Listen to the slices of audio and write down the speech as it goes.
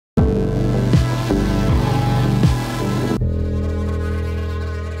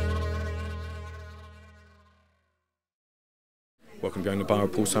from going to Bar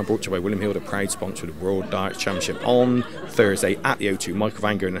of Paulstown, brought to you by William Hill, the proud sponsor of the World Darts Championship. On Thursday at the O2, Michael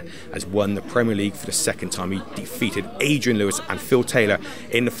Van Gerwen has won the Premier League for the second time. He defeated Adrian Lewis and Phil Taylor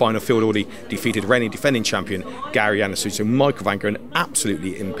in the final. Phil already defeated reigning defending champion Gary Anderson. So Michael Van Gerwen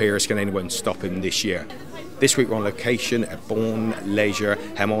absolutely imperious. Can anyone stop him this year? This week we're on location at Bourne Leisure,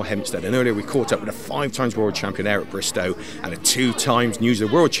 Hemel Hempstead, and earlier we caught up with a 5 times world champion Eric Bristow and a 2 times News of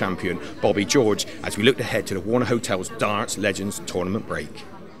the World champion Bobby George as we looked ahead to the Warner Hotel's Darts Legends tournament break.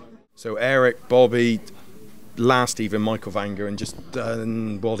 So Eric, Bobby, last even Michael Van Gerwen just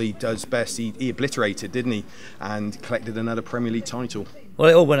done what he does best. He obliterated, didn't he, and collected another Premier League title. Well,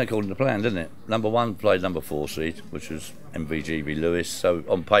 it all went according to plan, didn't it? Number 1 played number 4 seed, which was MVG v Lewis, so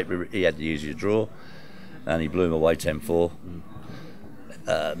on paper he had the easier draw. And he blew him away 10-4.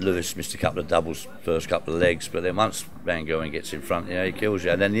 Lewis missed a couple of doubles, first couple of legs, but then once Van Gerwen gets in front, he kills you.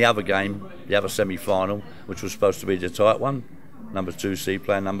 And then the other game, the other semi-final, which was supposed to be the tight one, number 2 seed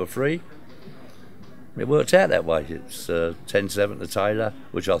playing number 3, it worked out that way. It's 10-7 to Taylor,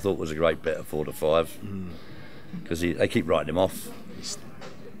 which I thought was a great bet at 4-5, because they keep writing him off.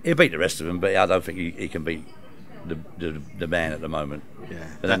 He'll beat the rest of them, but I don't think he can beat the man at the moment. Yeah.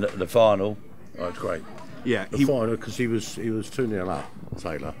 And then the final. Oh, it's great. Yeah, the final, because he was 2-0 up,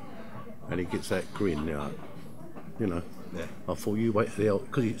 Taylor, and he gets that grin, you know. Yeah. I thought you wait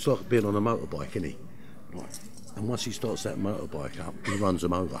because it's like being on a motorbike, isn't he? Right. And once he starts that motorbike up, he runs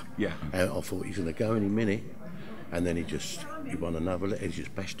them over. Yeah. And I thought he's going to go any minute, and then he won another leg, and he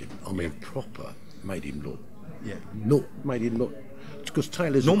just bashed him. I mean, proper made him look. Yeah. Made him look, because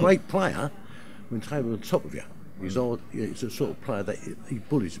Taylor's a great player when Taylor's on top of you. He's a sort of player that he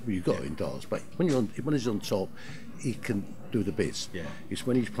bullies. Well, you've got it in darts, but when he's on top, he can do the bits. Yeah. It's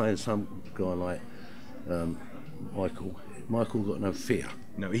when he's playing some guy like Michael. Michael got no fear.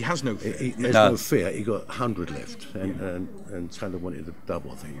 No, he has no fear. He has no fear. He got 100 left, and Taylor wanted the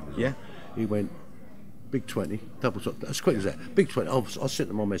double. I think it was. Yeah. He went big 20, double top. As quick as that. Big 20. I sent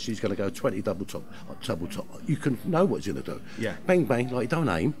him my message. He's going to go 20 double top. You can know what he's going to do. Yeah. Bang bang. Like, don't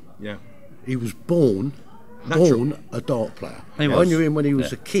aim. Yeah. He was born a dart player. I knew him when he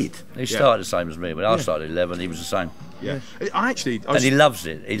was a kid. He started the same as me. When I started at 11, he was the same. Yeah. And he loves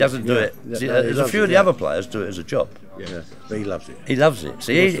it. He doesn't do it. See, there's a few of the other players do it as a job. Yeah. But he loves it. He loves it.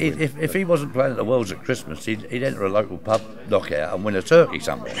 See, if he wasn't playing at the Worlds at Christmas, he'd enter a local pub knockout and win a turkey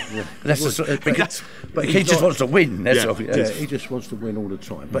somewhere. Yeah. But he just wants to win. That's all. He just wants to win all the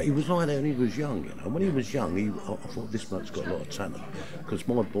time. But he was like that when he was young. You know, when he was young, I thought this bloke's got a lot of talent. Because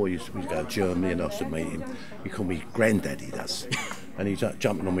my boy used to go to Germany and I used to meet him. He called me granddad. He does. And he's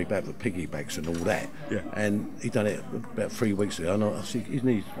jumping on me back with piggybacks and all that. Yeah. And he done it about 3 weeks ago. And I said, isn't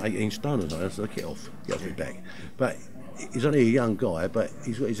he 18 stone? And I said, get off me back. But he's only a young guy, but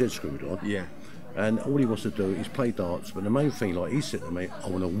he's got his head screwed on. Yeah. And all he wants to do is play darts. But the main thing, like he said to me, I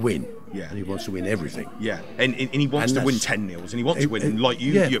want to win. Yeah. And he wants to win everything. Yeah. And he wants to win 10-0s, and he wants to win like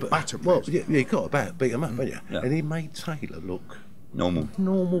you're batter. Well, you got to beat him up, haven't you? Yeah. And he made Taylor look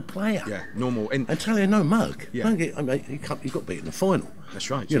normal player. Yeah, normal. And Taylor, no mug. Yeah. Don't get. I mean, he got beat in the final. That's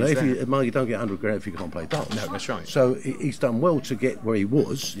right. You know, if you mug, you don't get 100 grand if you can't play darts. No, that's right. So he's done well to get where he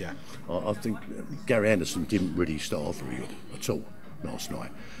was. Yeah. I think Gary Anderson didn't really start off very good at all last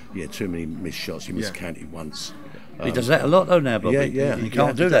night. He had too many missed shots. He miscounted once. He does that a lot though now, Bobby. Yeah. You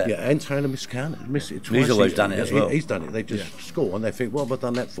can't do that. Yeah, and Taylor missed it twice. He's always done it as well. He's done it. They just score and they think, what have I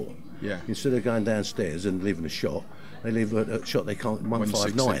done that for? Yeah. Instead of going downstairs and leaving a shot, they leave a shot they can't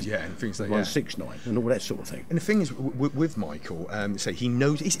 159. Yeah, and things like 169 and all that sort of thing. And the thing is, with Michael, say he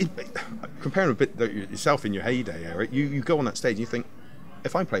knows. Comparing a bit yourself in your heyday, Eric, you go on that stage and you think,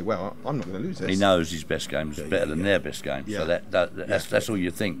 if I play well, I'm not going to lose this. He knows his best game is better than their best game. Yeah. So that's all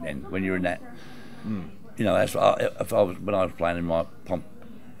you think then when you're in that. You know, when I was playing in my pomp,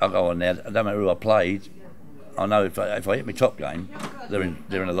 I go on there. I don't matter who I played. I know if I hit my top game, they're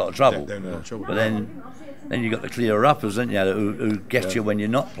in a lot of trouble. They're in a lot of trouble. But then you got the clear uppers, don't you? Who get you when you're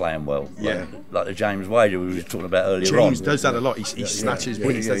not playing well. Like the James Wade we were talking about earlier on. James does that a lot. He snatches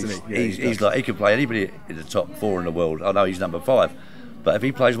wins, doesn't he? He's like he can play anybody in the top 4 in the world. I know he's number 5. But if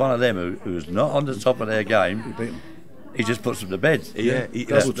he plays one of them who's not on the top of their game, he just puts them to bed.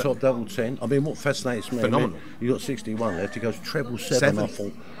 Double top, double 10. I mean, what fascinates me, phenomenal. You got 61 left. He goes treble 7. I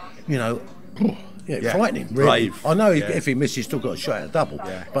thought, you know, frightening. Really. Brave. I know if he misses, he's still got a shot at a double.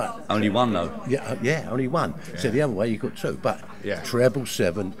 But only one though. Only one. So the other way you got 2. But treble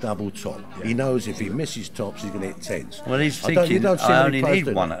 7, double top. He knows if he misses tops, he's going to hit 10s. Well, he's thinking I only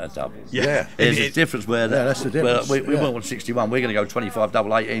need one at a double. Yeah. There's a difference where that's the difference. We want 61. We're going to go 25,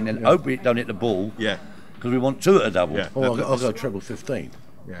 double 18, and hope we don't hit the ball. Yeah. Because we want 2 at a double. I'll go treble 15.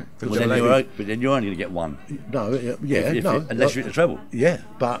 Yeah. But then you're only going to get one. No, Unless you're in trouble. Yeah,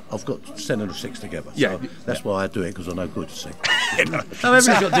 but I've got 7 or 6 together. Yeah, So that's why I do it, because I know good to see. Everyone's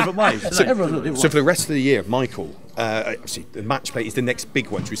got different ways. So for the rest of the year, Michael, obviously the match play is the next big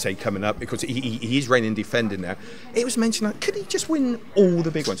one, should we say, coming up, because he is reigning defending there. It was mentioned that could he just win all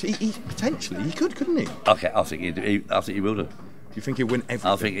the big ones? He potentially he could, couldn't he? Okay, I think he will do. Do you think he'll win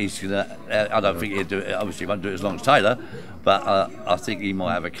everything? I think he's gonna. I don't think he'll do it. Obviously, he won't do it as long as Taylor, but I think he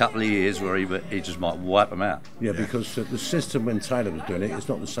might have a couple of years where he just might wipe them out. Yeah, because the system when Taylor was doing it's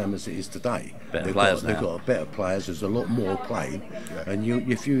not the same as it is today. Better players now. They've got better players. There's a lot more playing, and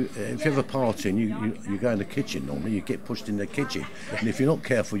if you have a party and you go in the kitchen normally, you get pushed in the kitchen, and if you're not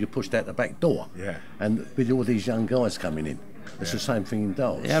careful, you're pushed out the back door. Yeah. And with all these young guys coming in. It's the same thing in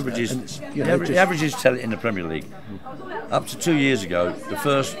darts. The averages tell it in the Premier League. Up to 2 years ago, the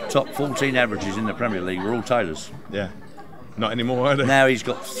first top 14 averages in the Premier League were all Taylors. Yeah. Not anymore, are they? Now he's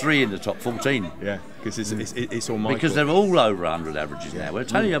got 3 in the top 14. Yeah, because it's all Michael. Because they're all over 100 averages now. Well,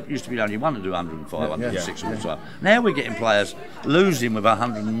 Taylor used to be only one to do 105, 106 all the time. Now we're getting players losing with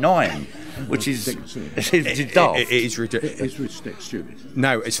 109, which is daft. It is ridiculous. It's stupid.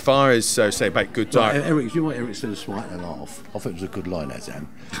 Now, as far as say about good dart, Eric, you know what Eric said this right and laugh. I thought it was a good line, Azam.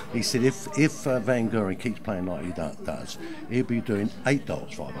 He said if Van Guren keeps playing like he does, he'll be doing 8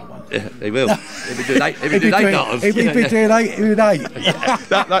 darts 501. Yeah, he will. He'll be doing 8. He'll be doing 8 darts. He'll be doing 8 with 8. Yeah,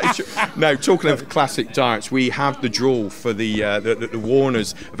 that is true. Now, talking of classic darts, we have the draw for the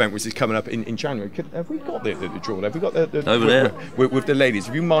Warners event, which is coming up in January. Have we got the draw? Have we got the over there with the ladies?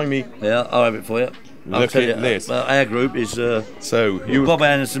 If you mind me, yeah, I'll have it for you. Look at this. Our group is Bob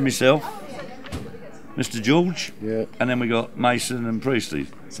Anderson, myself, Mr. George, and then we got Mason and Priestley.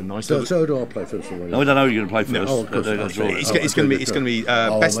 It's a nice. So do I play first? No, we don't know who you're going to play first. It's going to be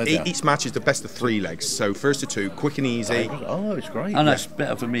best. Each match is the best of 3 legs. So first to 2, quick and easy. Oh, it's great. And that's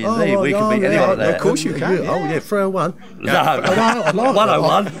better for me and Lee. We can beat anyone there. Of course you can. Oh yeah, 301. No,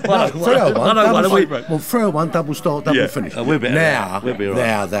 101. 301. Well, 301 double start, double finish. We'll be now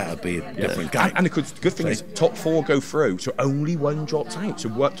that would be a different game. And the good thing is, top 4 go through, so only one drops out. So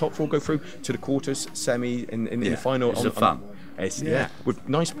top 4 go through to the quarters, semi, in the final. It's fun. With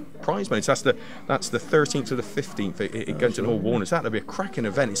nice prize money. So that's the 13th to the 15th at Gunton Hall Warners. That'll be a cracking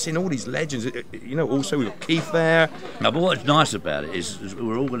event. It's seeing all these legends. Also we've got Keith there. No, but what's nice about it is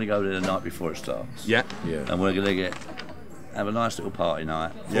we're all going to go there the night before it starts. Yeah. And we're going to have a nice little party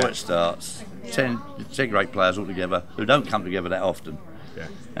night before it starts. 10 great players all together who don't come together that often. Yeah.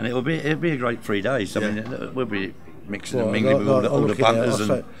 And it'll be a great 3 days. I mean, we'll be mixing and mingling with all the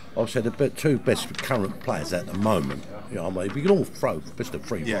punters. I've said the 2 best current players at the moment. We can all throw best of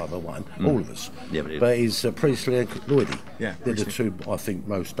 3, 501, all of us. Yeah, but it's Priestley and Lloydie. Yeah, they're the 2 I think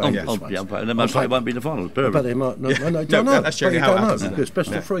most dangerous ones. And they most likely won't be in the finals. But they might. No, that's generally how it happens. Because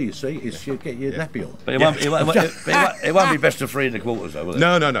best of 3, you see, is you get your nappy on. But it won't be best of 3 in the quarters, though, will it?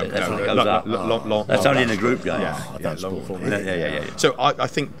 No. That's only in the group game. Yeah. So I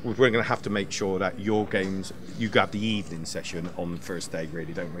think we're going to have to make sure that your games, you have the evening session on the first day,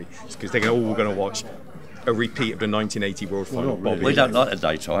 really, don't we? Because they're all going to watch a repeat of the 1980 World Final. Really. We don't like the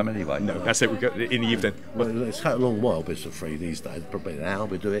daytime anyway. No, that's it. We go in the evening. Well, it's had a long while, best of 3 these days. Probably an hour.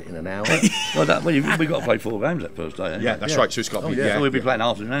 We do it in an hour. We've got to play 4 games that first day. Yeah, that's right. So it's got to be. So we'll be playing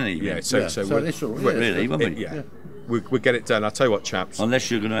afternoon and evening. Yeah. So it's all right. Really, won't we? Yeah. We'll get it done. I'll tell you what, chaps. Unless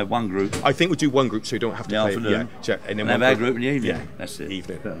you're going to have one group. I think we'll do one group so you don't have to play afternoon. And then have our group in the evening. Yeah, that's it.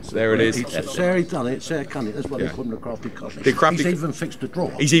 Evening. There it is. Sarah done it. Sarah done it. That's what they call him, the crafty cotton. He's even fixed the draw.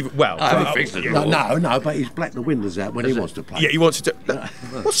 He's even I haven't fixed the draw. No, but he's blacked the windows out when he wants to play. Yeah, he wants to.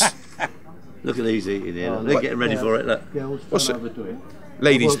 Look at these eating here. They're getting ready for it. Look. What's it?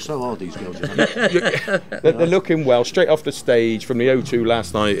 Ladies, work so hard, these girls. they're looking well. Straight off the stage from the O2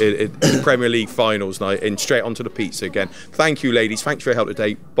 last night, Premier League finals night, and straight onto the pizza again. Thank you, ladies. Thanks for your help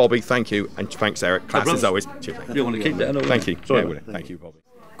today, Bobby. Thank you, and thanks, Eric. Class as always. Cheers. You want to keep that? Thank you. Thank you, Bobby.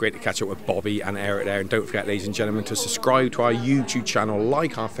 Great to catch up with Bobby and Eric there. And don't forget, ladies and gentlemen, to subscribe to our YouTube channel,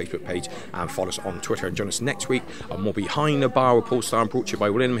 like our Facebook page, and follow us on Twitter. And join us next week on more Behind the Bar with Paul Starr, brought to you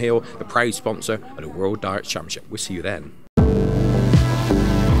by William Hill, the proud sponsor of the World Darts Championship. We'll see you then.